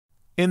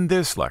In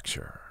this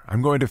lecture,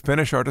 I'm going to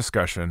finish our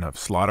discussion of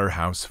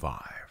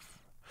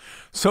Slaughterhouse-Five.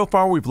 So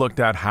far, we've looked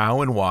at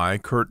how and why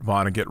Kurt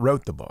Vonnegut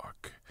wrote the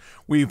book.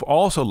 We've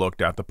also looked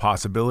at the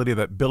possibility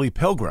that Billy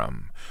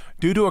Pilgrim,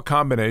 due to a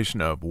combination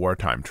of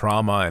wartime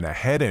trauma and a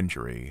head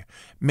injury,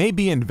 may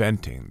be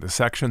inventing the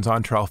sections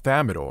on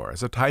Tralfamadore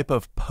as a type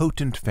of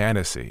potent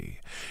fantasy,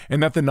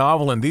 and that the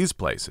novel in these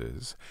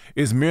places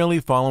is merely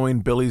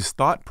following Billy's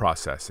thought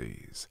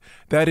processes,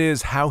 that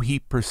is, how he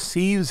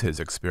perceives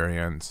his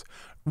experience,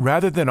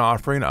 rather than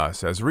offering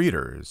us as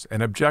readers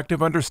an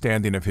objective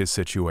understanding of his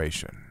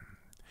situation.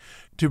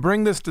 To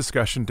bring this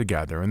discussion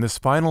together in this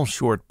final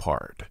short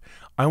part,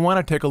 I want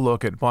to take a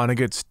look at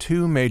Vonnegut's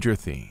two major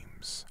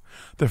themes.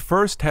 The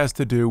first has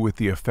to do with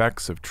the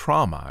effects of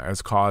trauma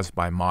as caused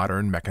by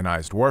modern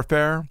mechanized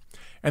warfare,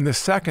 and the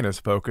second is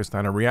focused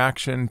on a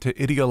reaction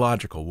to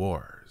ideological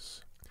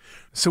wars.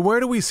 So where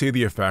do we see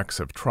the effects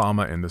of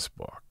trauma in this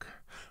book?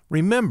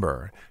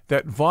 Remember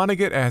that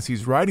Vonnegut, as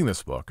he's writing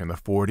this book in the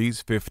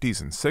 40s, 50s,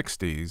 and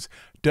 60s,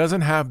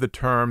 doesn't have the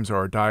terms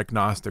or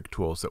diagnostic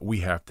tools that we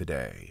have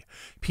today.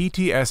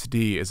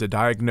 PTSD is a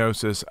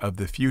diagnosis of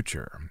the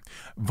future.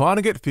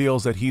 Vonnegut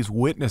feels that he's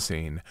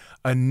witnessing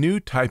a new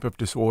type of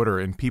disorder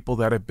in people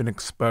that have been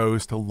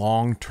exposed to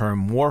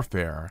long-term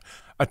warfare,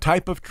 a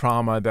type of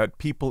trauma that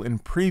people in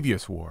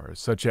previous wars,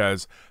 such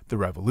as the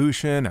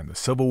Revolution and the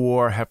Civil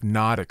War, have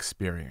not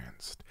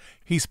experienced.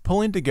 He's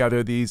pulling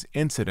together these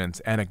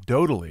incidents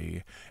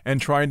anecdotally and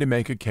trying to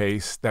make a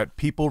case that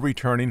people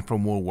returning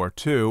from World War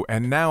II,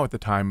 and now at the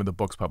time of the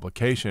book's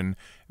publication,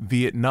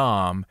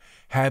 Vietnam,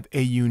 have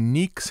a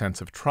unique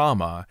sense of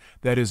trauma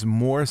that is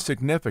more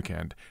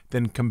significant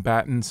than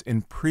combatants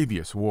in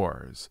previous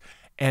wars.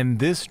 And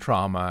this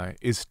trauma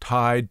is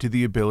tied to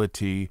the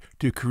ability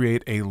to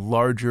create a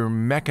larger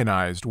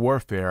mechanized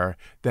warfare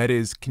that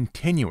is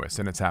continuous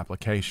in its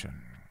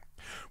application.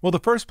 Well, the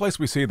first place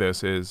we see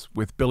this is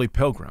with Billy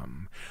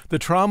Pilgrim. The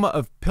trauma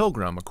of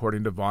Pilgrim,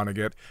 according to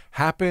Vonnegut,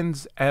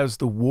 happens as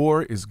the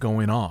war is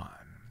going on.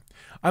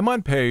 I'm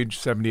on page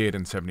 78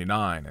 and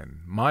 79 in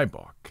my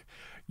book.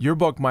 Your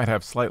book might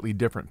have slightly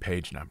different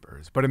page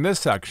numbers, but in this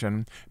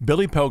section,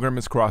 Billy Pilgrim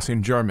is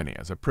crossing Germany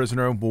as a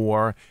prisoner of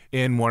war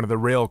in one of the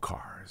rail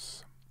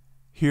cars.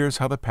 Here's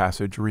how the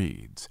passage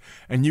reads,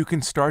 and you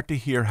can start to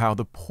hear how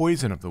the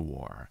poison of the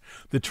war,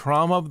 the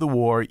trauma of the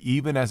war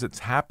even as it's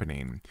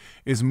happening,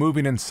 is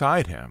moving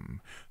inside him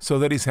so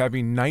that he's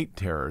having night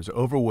terrors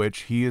over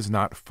which he is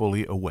not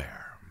fully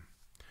aware.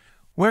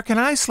 "Where can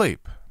I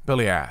sleep?"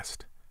 Billy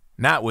asked.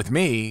 "Not with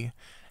me."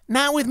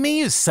 "Not with me,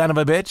 you son of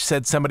a bitch,"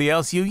 said somebody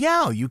else. "You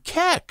yell, you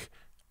kick."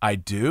 "I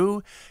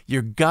do?"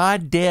 "You're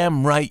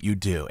goddamn right you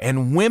do.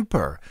 And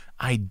whimper."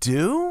 "I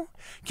do?"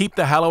 "Keep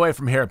the hell away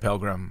from here,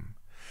 Pilgrim."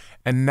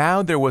 And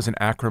now there was an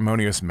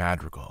acrimonious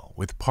madrigal,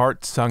 with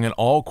parts sung in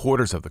all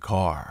quarters of the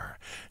car.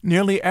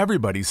 Nearly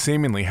everybody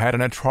seemingly had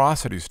an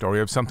atrocity story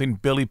of something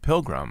Billy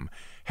Pilgrim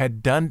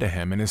had done to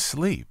him in his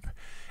sleep.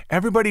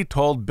 Everybody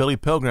told Billy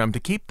Pilgrim to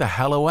keep the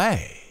hell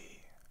away.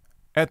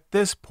 At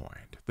this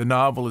point, the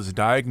novel is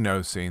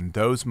diagnosing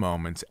those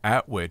moments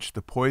at which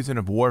the poison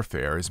of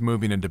warfare is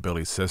moving into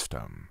Billy's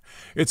system.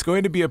 It's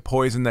going to be a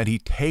poison that he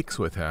takes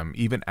with him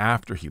even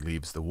after he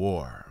leaves the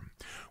war.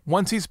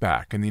 Once he's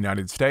back in the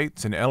United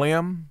States and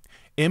Ilium,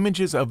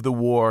 images of the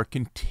war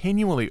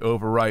continually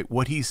overwrite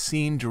what he's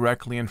seen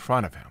directly in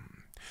front of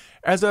him.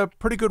 As a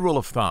pretty good rule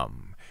of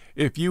thumb,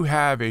 if you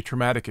have a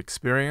traumatic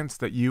experience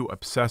that you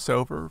obsess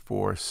over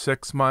for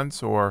 6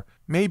 months or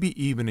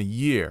maybe even a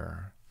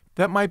year,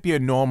 that might be a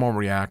normal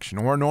reaction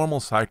or a normal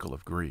cycle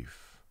of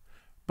grief.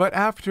 But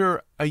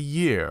after a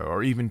year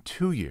or even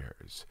 2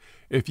 years,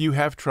 if you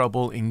have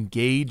trouble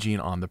engaging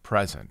on the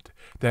present,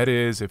 that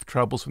is, if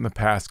troubles from the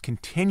past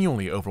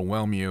continually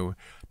overwhelm you,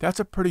 that's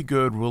a pretty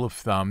good rule of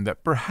thumb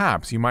that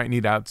perhaps you might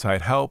need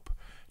outside help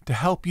to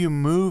help you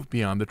move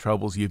beyond the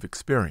troubles you've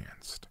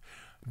experienced.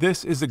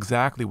 This is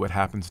exactly what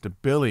happens to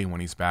Billy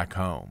when he's back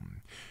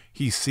home.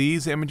 He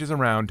sees images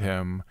around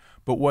him,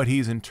 but what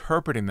he's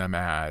interpreting them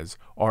as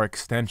are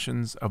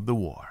extensions of the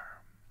war.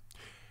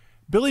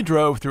 Billy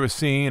drove through a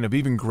scene of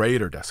even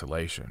greater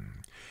desolation.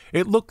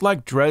 It looked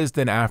like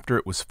Dresden after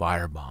it was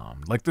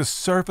firebombed, like the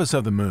surface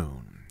of the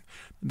moon.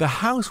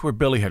 The house where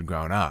Billy had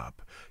grown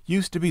up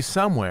used to be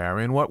somewhere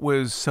in what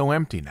was so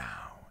empty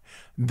now.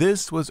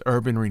 This was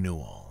urban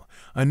renewal.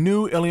 A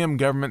new Ilium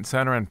Government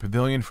Center and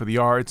Pavilion for the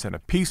Arts and a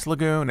Peace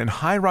Lagoon and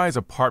high-rise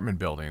apartment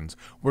buildings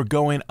were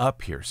going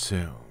up here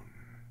soon.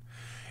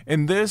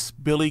 In this,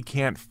 Billy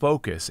can't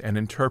focus and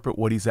interpret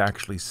what he's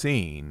actually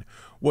seeing.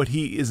 What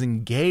he is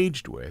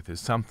engaged with is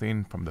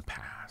something from the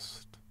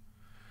past.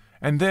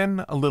 And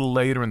then, a little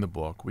later in the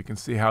book, we can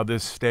see how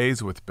this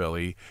stays with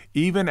Billy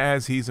even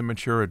as he's a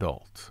mature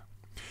adult.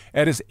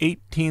 At his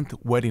 18th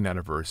wedding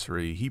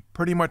anniversary, he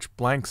pretty much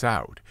blanks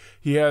out.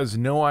 He has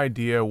no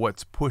idea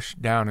what's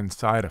pushed down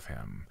inside of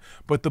him,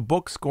 but the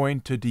book's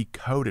going to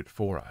decode it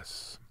for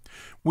us.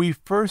 We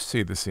first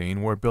see the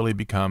scene where Billy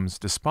becomes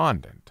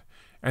despondent,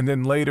 and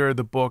then later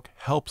the book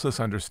helps us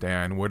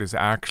understand what is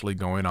actually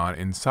going on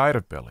inside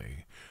of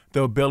Billy,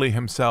 though Billy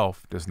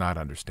himself does not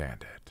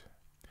understand it.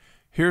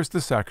 Here's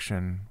the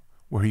section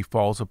where he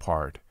falls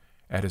apart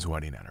at his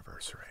wedding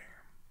anniversary.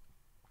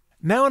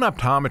 Now an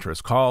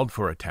optometrist called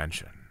for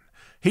attention.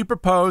 He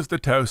proposed a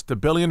toast to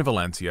Billy and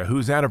Valencia,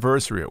 whose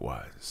anniversary it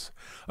was.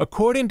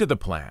 According to the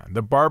plan,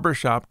 the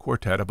barbershop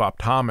quartet of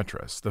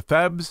optometrists, the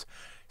Febs,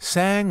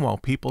 sang while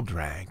people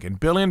drank, and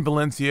Billy and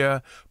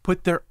Valencia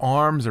put their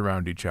arms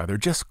around each other,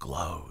 just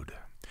glowed.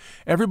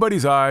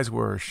 Everybody's eyes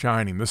were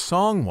shining. The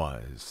song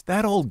was,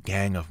 "That Old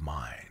Gang of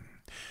Mine."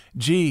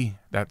 Gee,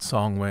 that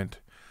song went,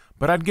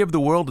 "But I'd give the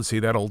world to see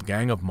that old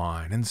gang of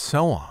mine," and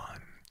so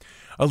on.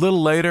 A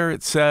little later,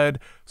 it said,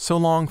 "So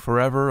long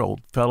forever,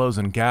 old fellows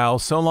and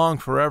gals, so long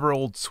forever,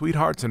 old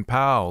sweethearts and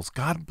pals,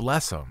 God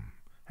bless 'em,"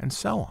 and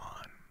so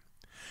on.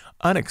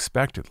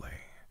 Unexpectedly,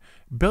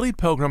 Billy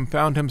Pilgrim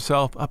found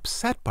himself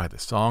upset by the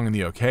song and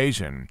the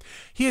occasion.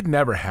 He had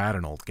never had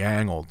an old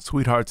gang, old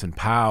sweethearts and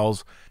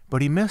pals,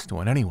 but he missed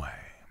one anyway.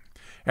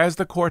 As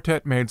the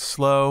quartet made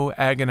slow,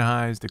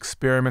 agonized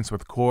experiments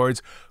with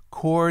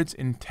chords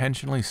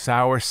intentionally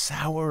sour,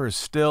 sourer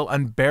still,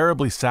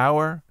 unbearably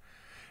sour,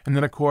 and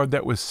then a chord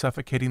that was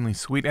suffocatingly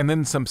sweet, and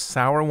then some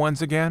sour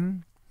ones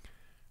again.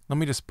 Let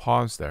me just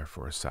pause there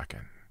for a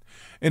second.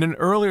 In an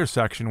earlier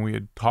section, we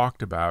had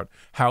talked about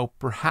how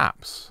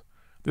perhaps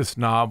this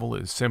novel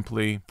is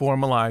simply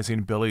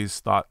formalizing Billy's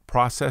thought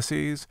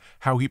processes,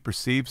 how he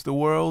perceives the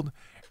world,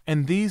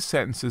 and these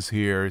sentences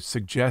here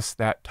suggest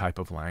that type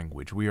of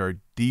language. We are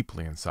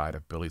deeply inside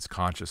of Billy's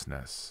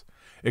consciousness,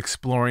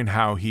 exploring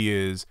how he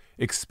is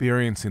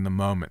experiencing the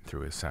moment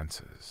through his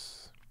senses.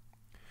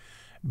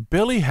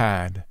 Billy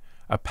had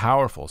a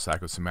powerful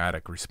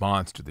psychosomatic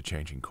response to the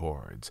changing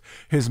chords.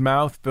 His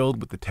mouth filled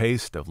with the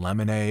taste of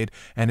lemonade,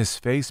 and his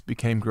face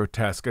became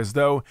grotesque, as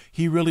though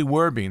he really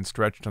were being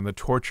stretched on the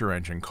torture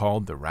engine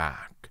called the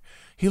rack.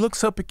 He looked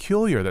so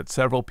peculiar that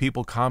several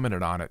people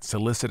commented on it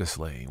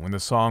solicitously when the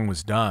song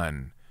was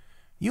done.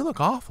 "You look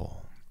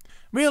awful."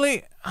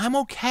 "Really, I'm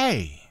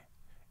okay."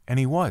 And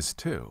he was,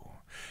 too,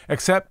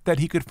 except that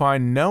he could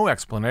find no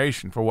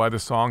explanation for why the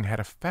song had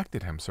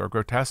affected him so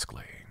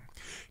grotesquely.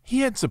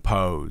 He had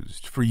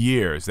supposed for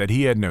years that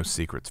he had no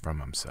secrets from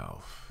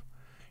himself.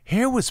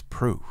 Here was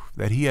proof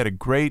that he had a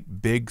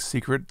great big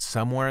secret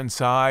somewhere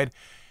inside,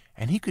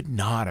 and he could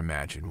not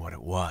imagine what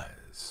it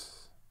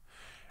was.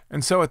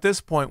 And so at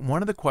this point,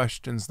 one of the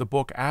questions the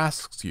book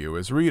asks you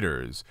as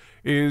readers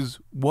is,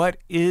 what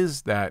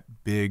is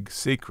that big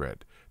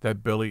secret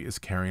that Billy is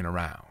carrying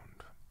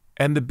around?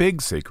 And the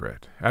big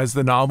secret, as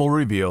the novel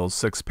reveals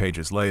 6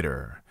 pages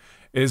later,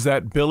 is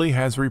that Billy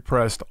has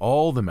repressed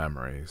all the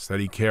memories that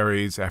he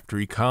carries after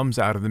he comes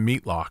out of the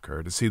meat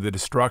locker to see the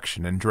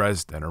destruction in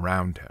Dresden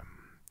around him.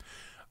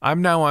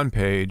 I'm now on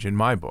page, in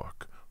my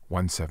book,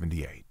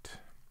 178.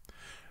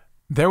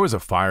 There was a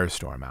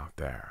firestorm out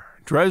there.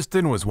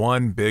 Dresden was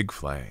one big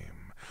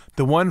flame.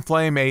 The one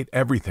flame ate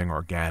everything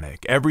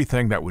organic,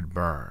 everything that would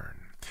burn.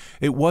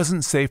 It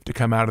wasn't safe to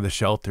come out of the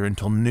shelter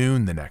until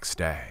noon the next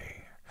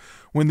day.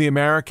 When the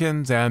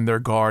Americans and their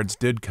guards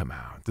did come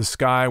out, the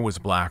sky was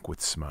black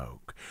with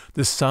smoke.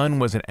 The sun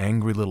was an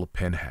angry little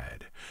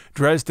pinhead.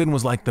 Dresden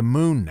was like the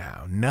moon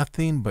now,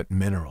 nothing but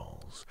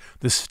minerals.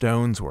 The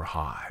stones were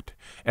hot.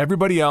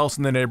 Everybody else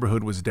in the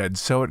neighborhood was dead,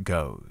 so it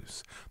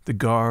goes. The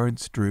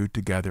guards drew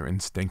together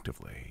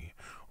instinctively,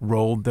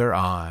 rolled their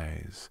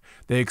eyes.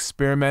 They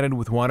experimented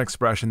with one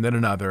expression, then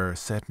another,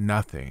 said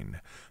nothing,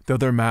 though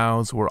their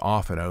mouths were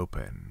often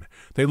open.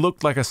 They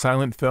looked like a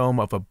silent film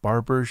of a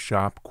barber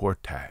shop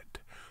quartet.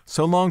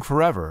 So long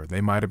forever,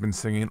 they might have been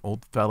singing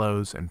Old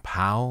Fellows and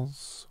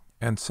Pals,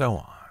 and so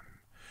on.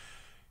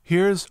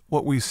 Here's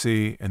what we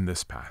see in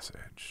this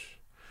passage.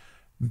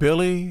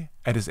 Billy,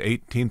 at his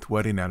 18th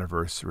wedding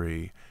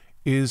anniversary,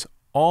 is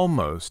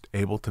almost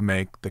able to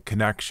make the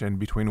connection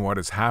between what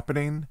is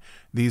happening,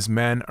 these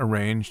men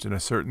arranged in a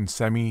certain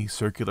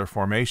semicircular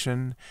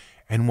formation,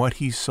 and what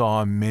he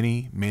saw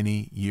many,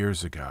 many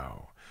years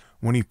ago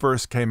when he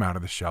first came out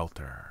of the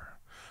shelter.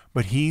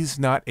 But he's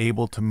not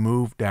able to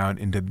move down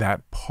into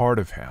that part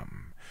of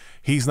him.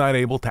 He's not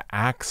able to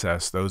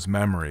access those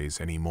memories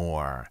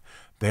anymore.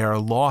 They are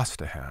lost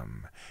to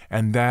him,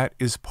 and that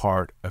is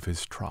part of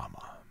his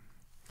trauma.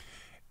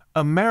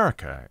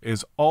 America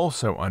is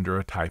also under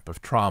a type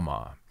of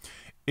trauma.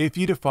 If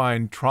you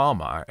define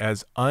trauma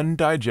as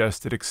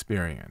undigested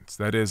experience,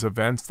 that is,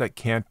 events that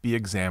can't be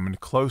examined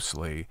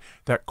closely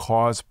that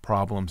cause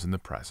problems in the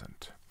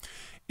present.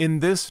 In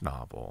this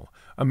novel,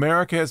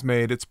 America has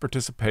made its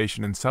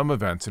participation in some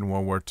events in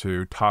World War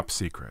II top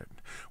secret.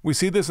 We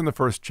see this in the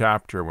first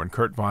chapter when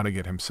Kurt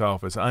Vonnegut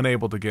himself is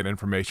unable to get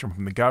information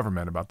from the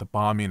government about the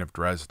bombing of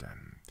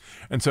Dresden.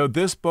 And so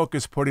this book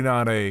is putting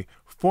on a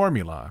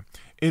formula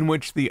in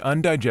which the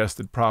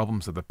undigested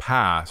problems of the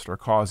past are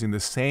causing the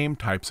same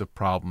types of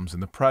problems in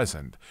the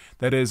present.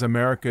 That is,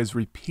 America is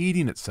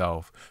repeating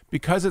itself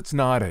because it's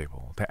not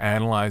able to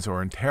analyze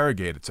or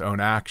interrogate its own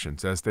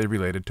actions as they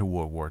related to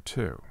World War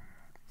II.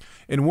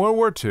 In World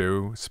War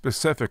II,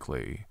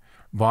 specifically,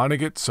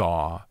 Vonnegut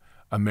saw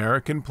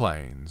American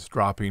planes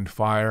dropping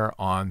fire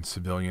on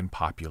civilian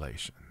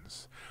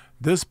populations.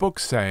 This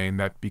book's saying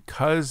that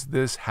because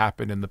this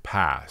happened in the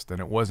past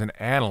and it wasn't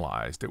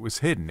analyzed, it was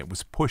hidden, it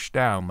was pushed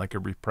down like a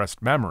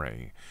repressed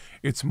memory,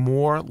 it's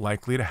more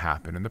likely to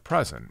happen in the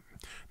present.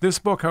 This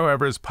book,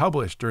 however, is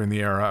published during the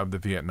era of the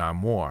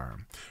Vietnam War.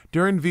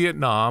 During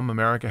Vietnam,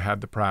 America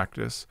had the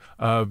practice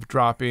of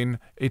dropping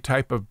a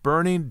type of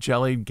burning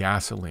jellied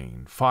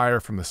gasoline, fire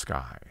from the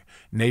sky,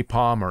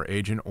 napalm or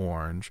Agent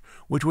Orange,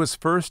 which was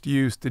first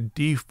used to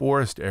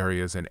deforest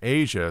areas in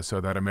Asia so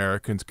that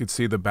Americans could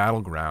see the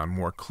battleground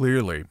more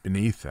clearly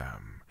beneath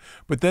them.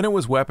 But then it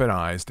was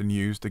weaponized and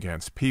used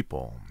against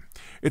people.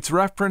 It's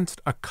referenced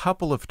a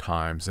couple of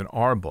times in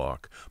our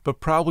book,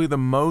 but probably the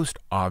most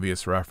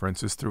obvious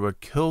reference is through a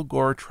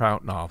Kilgore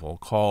Trout novel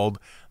called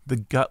The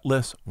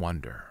Gutless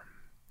Wonder.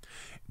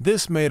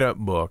 This made-up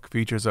book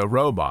features a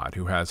robot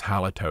who has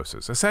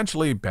halitosis,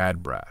 essentially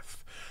bad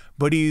breath,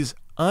 but he's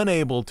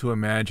unable to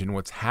imagine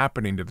what's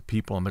happening to the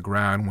people on the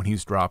ground when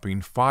he's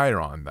dropping fire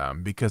on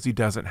them because he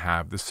doesn't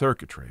have the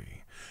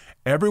circuitry.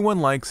 Everyone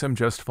likes him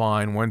just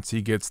fine once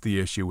he gets the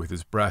issue with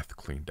his breath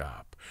cleaned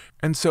up,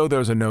 and so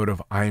there's a note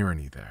of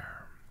irony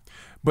there.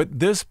 But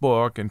this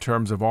book, in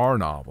terms of our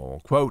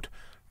novel, quote,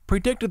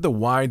 predicted the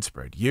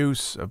widespread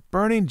use of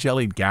burning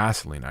jellied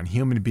gasoline on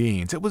human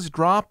beings. It was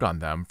dropped on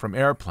them from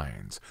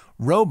airplanes.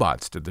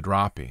 Robots did the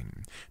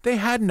dropping. They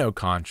had no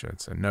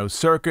conscience and no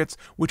circuits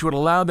which would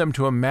allow them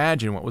to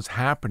imagine what was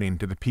happening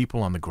to the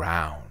people on the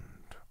ground.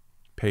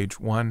 Page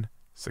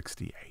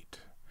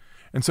 168.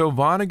 And so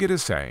Vonnegut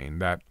is saying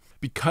that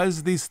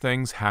because these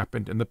things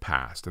happened in the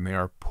past and they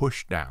are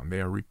pushed down,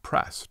 they are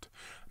repressed,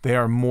 they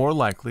are more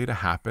likely to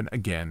happen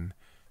again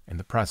in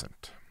the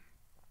present.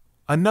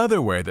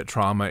 Another way that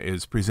trauma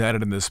is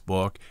presented in this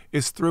book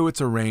is through its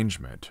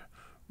arrangement.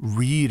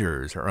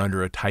 Readers are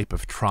under a type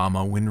of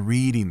trauma when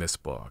reading this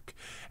book.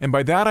 And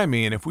by that I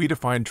mean if we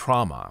define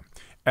trauma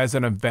as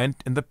an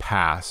event in the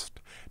past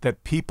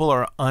that people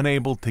are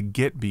unable to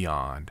get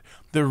beyond,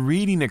 the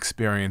reading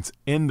experience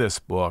in this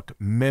book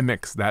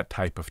mimics that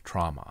type of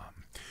trauma.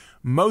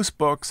 Most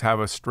books have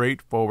a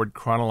straightforward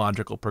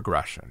chronological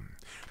progression.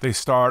 They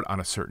start on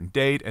a certain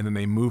date and then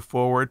they move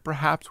forward,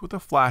 perhaps with a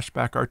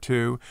flashback or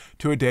two,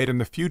 to a date in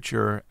the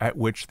future at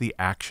which the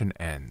action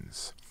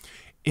ends.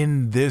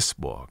 In this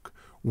book,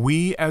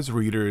 we as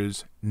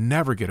readers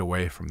never get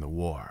away from the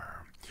war.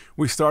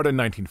 We start in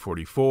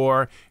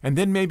 1944, and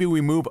then maybe we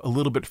move a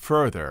little bit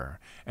further,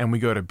 and we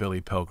go to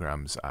Billy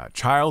Pilgrim's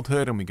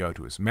childhood, and we go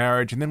to his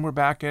marriage, and then we're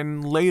back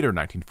in later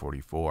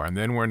 1944, and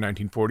then we're in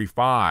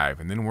 1945,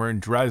 and then we're in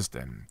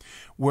Dresden.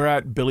 We're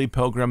at Billy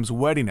Pilgrim's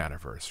wedding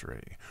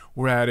anniversary.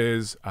 We're at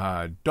his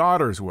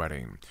daughter's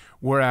wedding.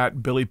 We're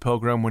at Billy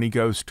Pilgrim when he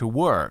goes to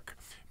work.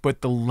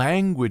 But the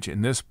language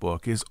in this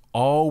book is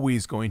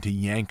always going to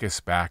yank us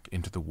back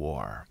into the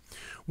war.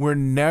 We're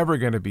never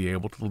going to be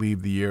able to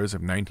leave the years of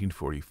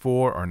 1944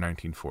 or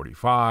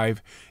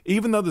 1945.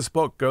 Even though this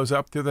book goes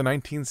up through the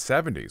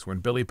 1970s when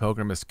Billy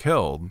Pilgrim is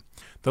killed,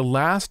 the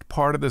last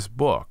part of this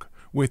book,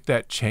 with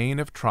that chain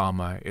of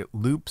trauma, it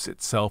loops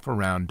itself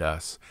around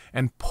us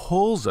and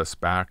pulls us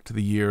back to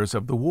the years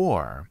of the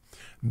war.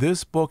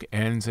 This book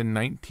ends in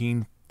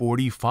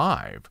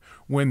 1945,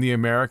 when the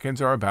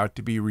Americans are about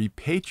to be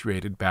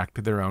repatriated back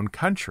to their own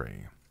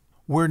country.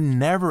 We're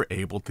never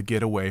able to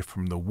get away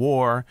from the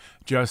war,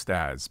 just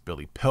as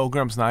Billy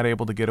Pilgrim's not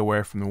able to get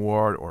away from the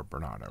war, or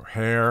Bernard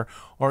O'Hare,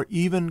 or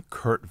even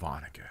Kurt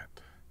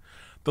Vonnegut.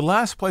 The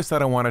last place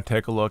that I want to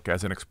take a look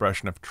as an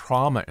expression of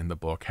trauma in the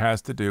book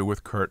has to do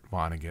with Kurt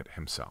Vonnegut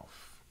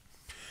himself.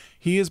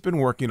 He has been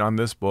working on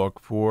this book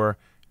for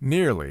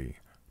nearly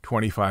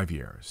 25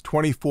 years,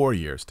 24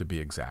 years to be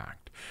exact.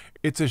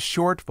 It's a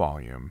short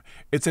volume.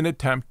 It's an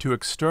attempt to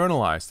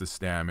externalize this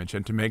damage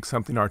and to make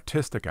something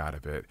artistic out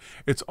of it.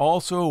 It's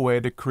also a way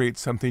to create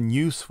something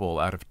useful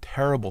out of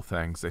terrible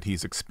things that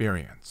he's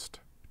experienced.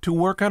 To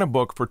work on a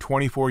book for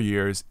 24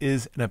 years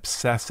is an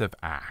obsessive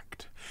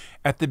act.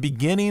 At the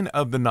beginning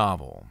of the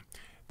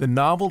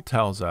novel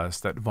tells us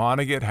that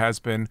Vonnegut has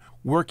been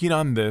working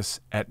on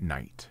this at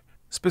night.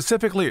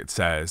 Specifically, it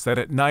says that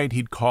at night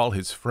he'd call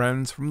his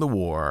friends from the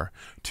war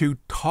to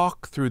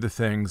talk through the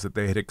things that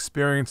they had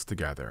experienced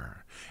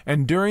together.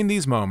 And during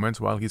these moments,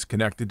 while he's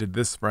connected to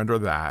this friend or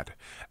that,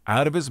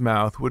 out of his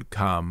mouth would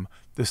come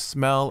the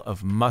smell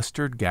of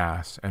mustard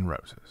gas and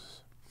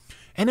roses.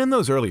 And in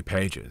those early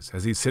pages,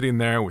 as he's sitting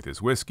there with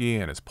his whiskey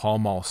and his Pall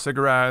Mall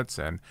cigarettes,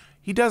 and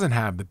he doesn't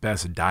have the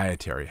best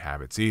dietary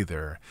habits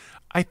either,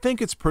 I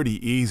think it's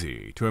pretty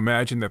easy to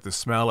imagine that the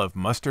smell of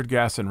mustard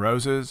gas and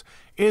roses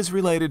is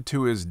related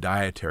to his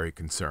dietary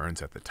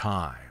concerns at the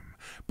time.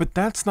 But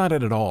that's not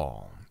it at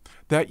all.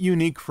 That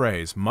unique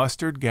phrase,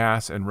 mustard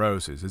gas and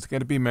roses, is going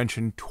to be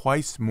mentioned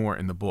twice more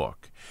in the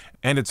book,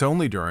 and it's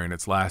only during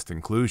its last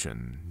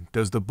inclusion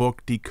does the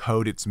book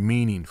decode its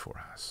meaning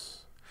for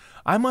us.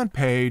 I'm on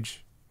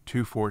page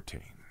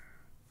 214.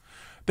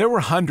 There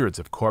were hundreds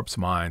of corpse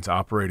mines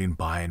operating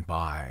by and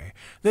by.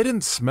 They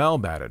didn't smell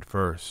bad at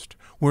first,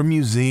 were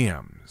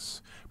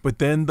museums, but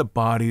then the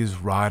bodies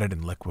rotted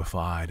and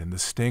liquefied, and the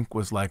stink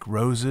was like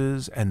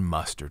roses and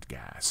mustard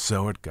gas.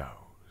 So it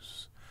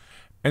goes.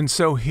 And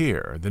so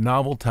here, the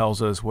novel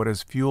tells us what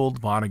has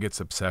fueled Vonnegut's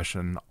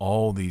obsession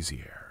all these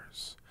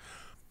years.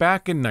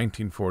 Back in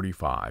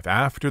 1945,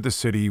 after the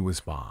city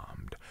was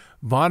bombed,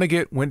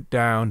 Vonnegut went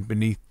down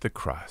beneath the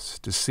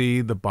crust to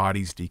see the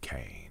bodies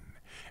decaying.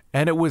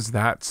 And it was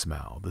that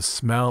smell, the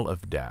smell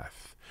of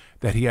death,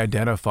 that he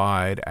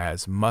identified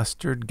as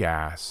mustard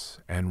gas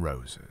and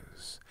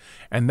roses.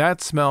 And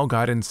that smell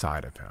got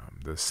inside of him,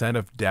 the scent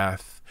of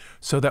death,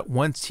 so that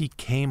once he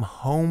came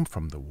home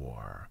from the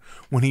war,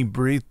 when he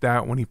breathed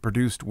out, when he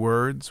produced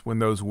words, when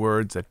those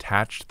words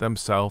attached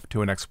themselves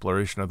to an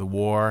exploration of the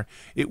war,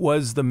 it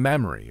was the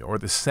memory or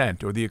the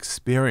scent or the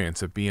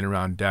experience of being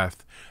around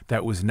death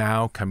that was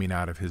now coming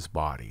out of his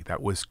body,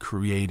 that was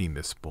creating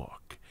this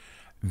book.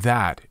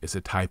 That is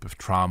a type of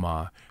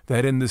trauma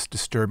that in this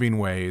disturbing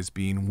way is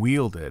being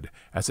wielded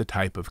as a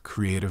type of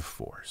creative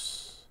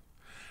force.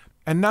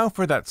 And now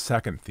for that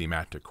second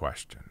thematic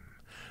question.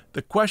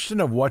 The question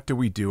of what do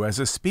we do as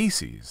a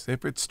species,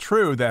 if it's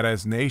true that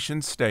as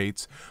nation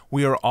states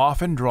we are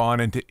often drawn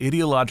into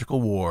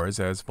ideological wars,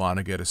 as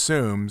Vonnegut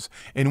assumes,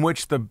 in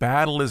which the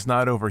battle is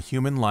not over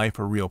human life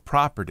or real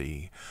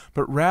property,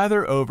 but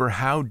rather over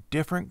how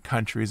different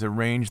countries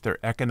arrange their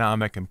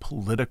economic and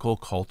political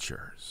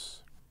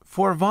cultures.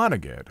 For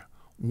Vonnegut,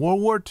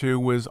 World War II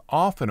was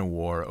often a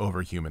war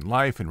over human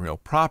life and real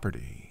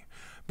property.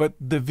 But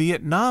the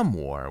Vietnam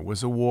War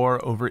was a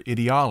war over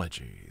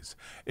ideologies.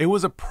 It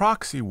was a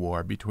proxy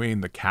war between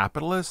the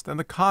capitalist and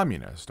the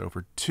communist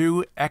over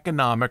two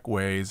economic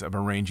ways of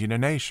arranging a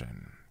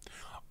nation.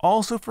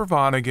 Also for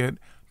Vonnegut,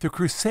 the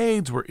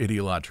Crusades were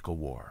ideological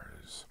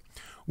wars.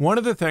 One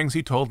of the things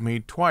he told me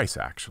twice,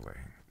 actually,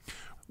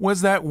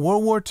 was that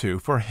World War II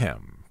for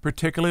him,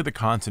 particularly the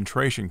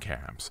concentration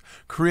camps,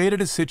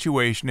 created a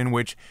situation in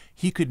which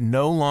he could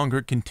no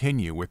longer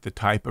continue with the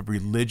type of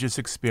religious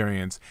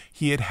experience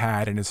he had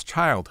had in his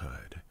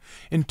childhood.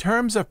 In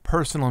terms of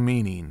personal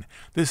meaning,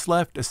 this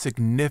left a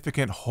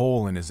significant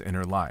hole in his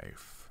inner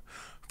life.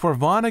 For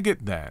Vonnegut,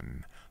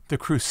 then, the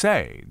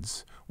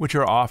Crusades, which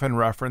are often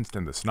referenced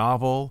in this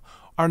novel,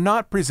 are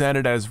not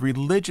presented as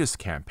religious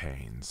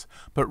campaigns,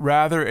 but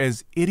rather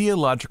as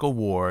ideological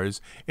wars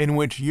in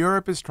which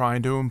Europe is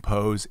trying to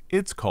impose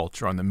its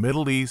culture on the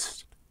Middle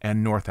East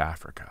and North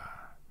Africa.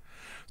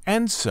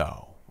 And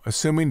so,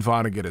 assuming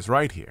Vonnegut is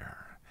right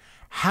here,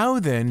 how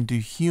then do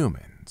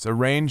humans,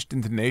 arranged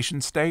into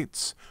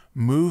nation-states,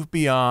 move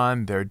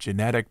beyond their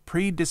genetic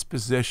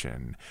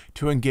predisposition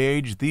to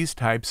engage these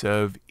types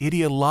of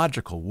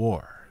ideological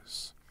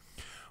wars?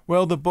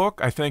 Well, the book,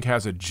 I think,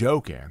 has a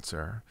joke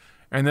answer,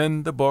 and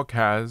then the book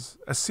has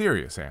a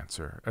serious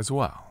answer as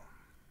well.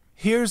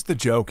 Here's the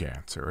joke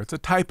answer. It's a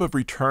type of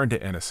return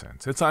to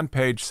innocence. It's on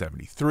page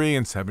 73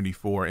 and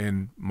 74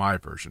 in my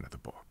version of the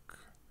book.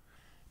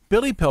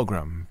 Billy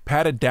Pilgrim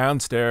padded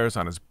downstairs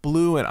on his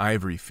blue and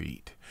ivory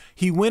feet.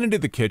 He went into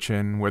the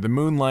kitchen where the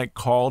moonlight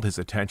called his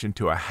attention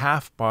to a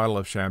half bottle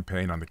of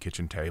champagne on the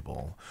kitchen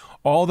table,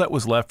 all that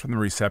was left from the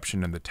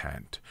reception in the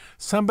tent.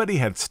 Somebody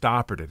had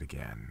stoppered it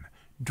again.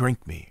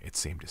 Drink me, it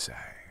seemed to say.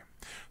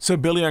 So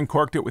Billy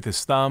uncorked it with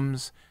his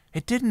thumbs.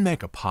 It didn't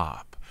make a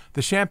pop.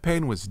 The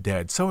champagne was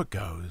dead, so it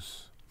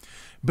goes.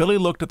 Billy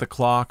looked at the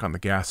clock on the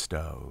gas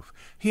stove.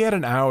 He had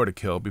an hour to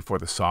kill before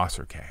the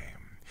saucer came.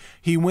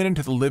 He went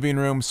into the living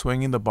room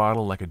swinging the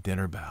bottle like a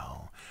dinner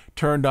bell,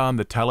 turned on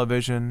the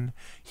television.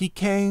 He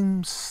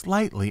came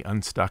slightly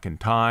unstuck in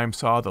time,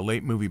 saw the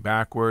late movie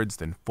backwards,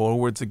 then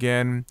forwards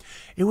again.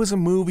 It was a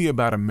movie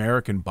about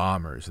American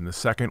bombers in the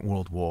Second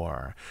World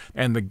War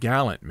and the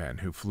gallant men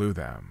who flew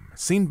them.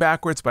 Seen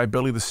backwards by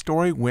Billy, the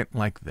story went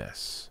like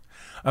this.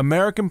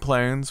 American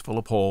planes full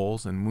of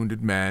Poles and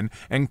wounded men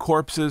and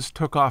corpses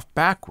took off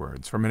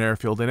backwards from an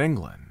airfield in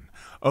England.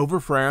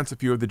 Over France, a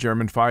few of the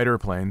German fighter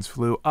planes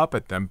flew up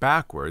at them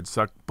backwards,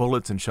 sucked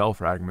bullets and shell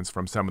fragments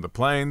from some of the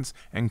planes,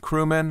 and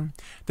crewmen.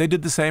 They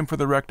did the same for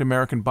the wrecked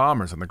American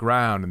bombers on the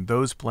ground, and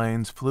those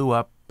planes flew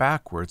up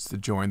backwards to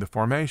join the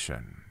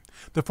formation.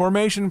 The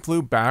formation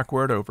flew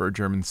backward over a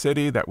German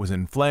city that was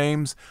in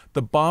flames.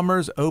 The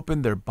bombers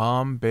opened their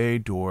bomb bay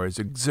doors,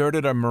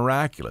 exerted a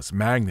miraculous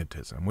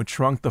magnetism, which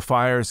shrunk the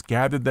fires,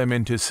 gathered them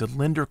into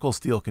cylindrical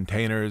steel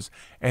containers,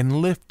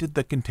 and lifted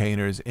the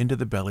containers into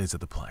the bellies of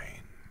the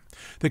plane.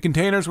 The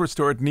containers were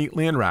stored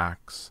neatly in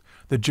racks.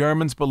 The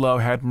Germans below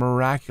had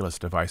miraculous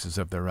devices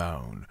of their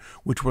own,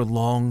 which were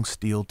long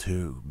steel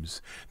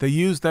tubes. They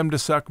used them to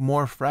suck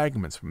more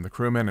fragments from the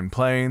crewmen and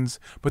planes,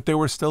 but there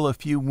were still a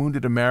few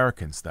wounded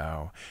Americans,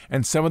 though,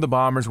 and some of the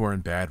bombers were in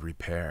bad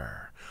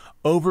repair.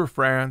 Over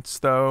France,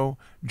 though,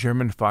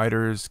 German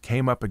fighters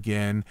came up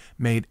again,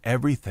 made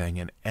everything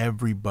and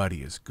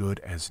everybody as good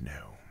as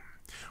new.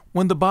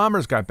 When the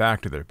bombers got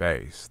back to their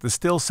base, the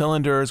steel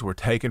cylinders were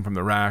taken from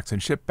the racks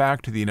and shipped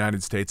back to the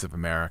United States of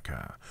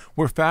America,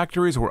 where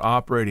factories were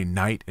operating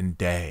night and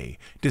day,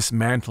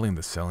 dismantling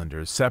the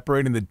cylinders,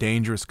 separating the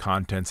dangerous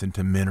contents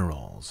into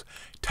minerals.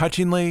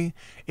 Touchingly,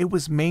 it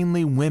was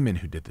mainly women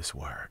who did this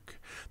work.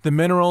 The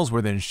minerals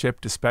were then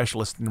shipped to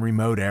specialists in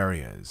remote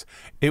areas.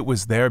 It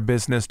was their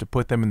business to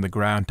put them in the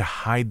ground to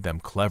hide them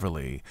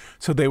cleverly,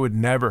 so they would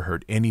never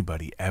hurt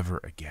anybody ever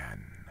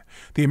again.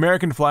 The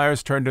American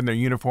flyers turned in their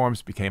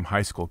uniforms, became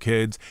high school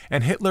kids,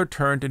 and Hitler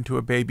turned into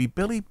a baby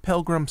Billy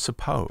Pilgrim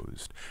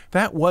supposed.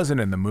 That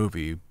wasn't in the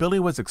movie. Billy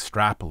was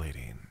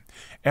extrapolating.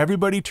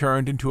 Everybody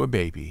turned into a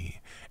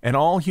baby, and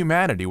all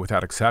humanity,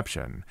 without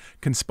exception,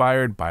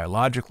 conspired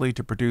biologically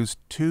to produce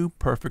two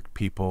perfect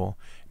people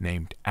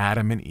named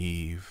Adam and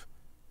Eve,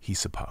 he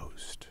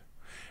supposed.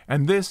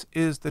 And this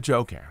is the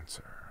joke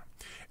answer.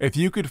 If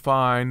you could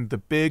find the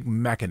big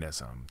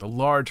mechanism, the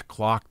large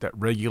clock that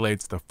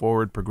regulates the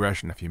forward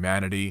progression of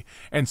humanity,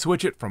 and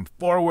switch it from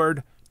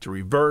forward to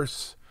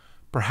reverse,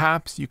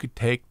 perhaps you could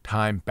take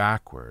time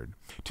backward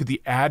to the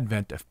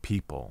advent of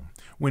people,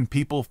 when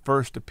people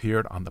first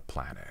appeared on the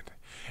planet.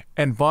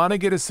 And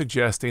Vonnegut is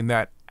suggesting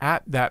that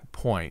at that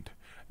point,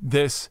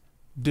 this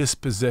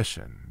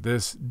disposition,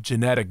 this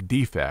genetic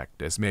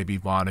defect, as maybe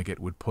Vonnegut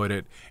would put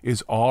it,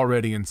 is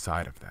already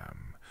inside of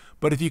them.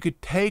 But if you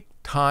could take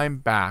time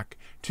back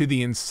to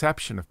the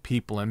inception of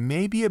people and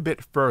maybe a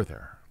bit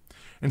further,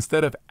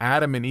 instead of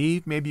Adam and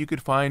Eve, maybe you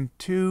could find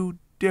two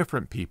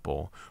different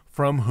people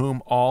from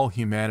whom all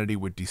humanity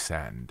would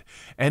descend.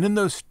 And in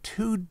those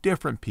two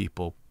different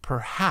people,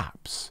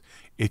 perhaps,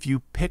 if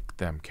you picked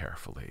them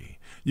carefully,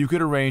 you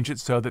could arrange it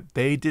so that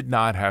they did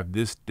not have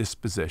this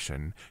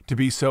disposition to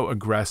be so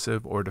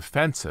aggressive or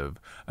defensive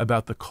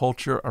about the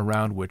culture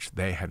around which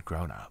they had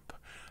grown up.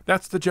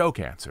 That's the joke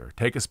answer.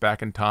 Take us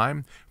back in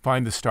time,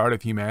 find the start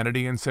of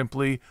humanity, and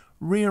simply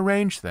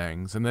rearrange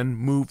things and then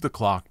move the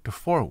clock to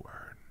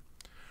forward.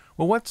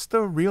 Well, what's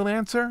the real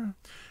answer?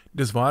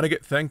 Does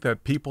Vonnegut think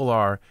that people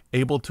are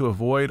able to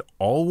avoid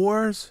all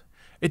wars?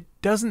 It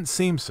doesn't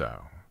seem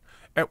so.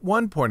 At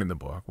one point in the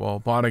book, while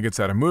Vonnegut's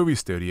at a movie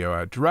studio,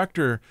 a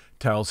director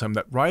tells him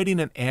that writing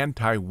an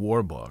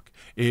anti-war book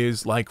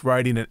is like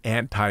writing an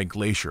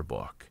anti-glacier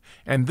book.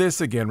 And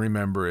this, again,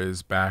 remember,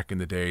 is back in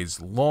the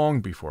days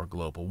long before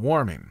global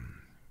warming.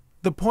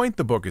 The point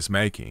the book is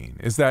making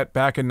is that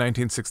back in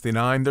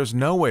 1969, there's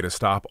no way to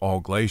stop all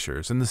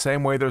glaciers, in the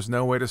same way there's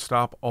no way to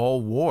stop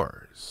all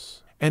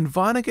wars. And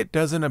Vonnegut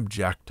doesn't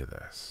object to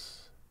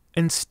this.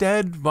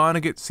 Instead,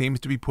 Vonnegut seems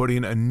to be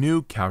putting a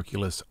new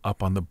calculus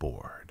up on the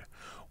board,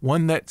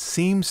 one that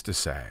seems to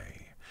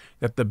say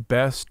that the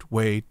best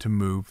way to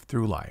move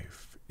through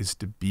life is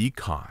to be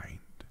kind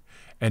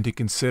and to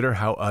consider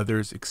how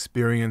others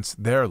experience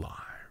their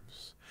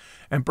lives.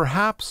 And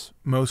perhaps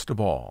most of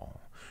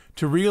all,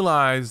 to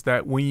realize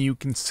that when you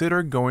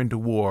consider going to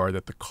war,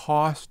 that the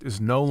cost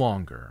is no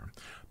longer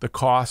the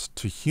cost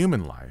to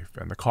human life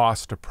and the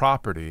cost to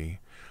property.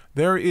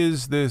 There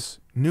is this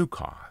new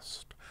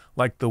cost,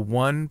 like the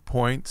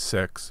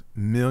 1.6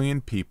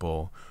 million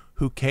people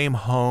who came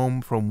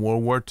home from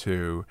World War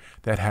II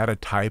that had a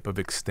type of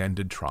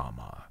extended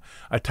trauma,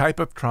 a type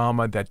of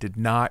trauma that did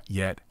not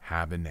yet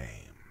have a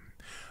name.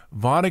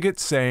 Vonnegut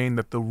saying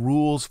that the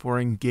rules for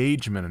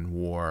engagement in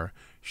war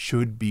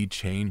should be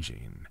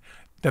changing,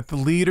 that the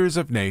leaders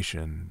of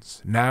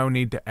nations now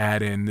need to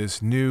add in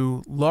this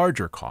new,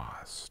 larger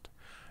cost,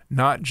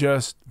 not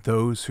just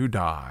those who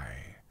die,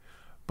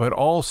 but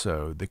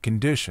also the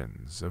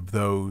conditions of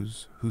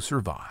those who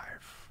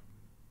survive.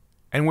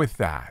 And with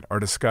that, our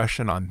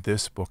discussion on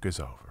this book is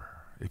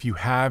over. If you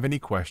have any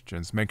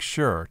questions, make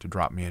sure to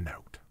drop me a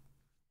note.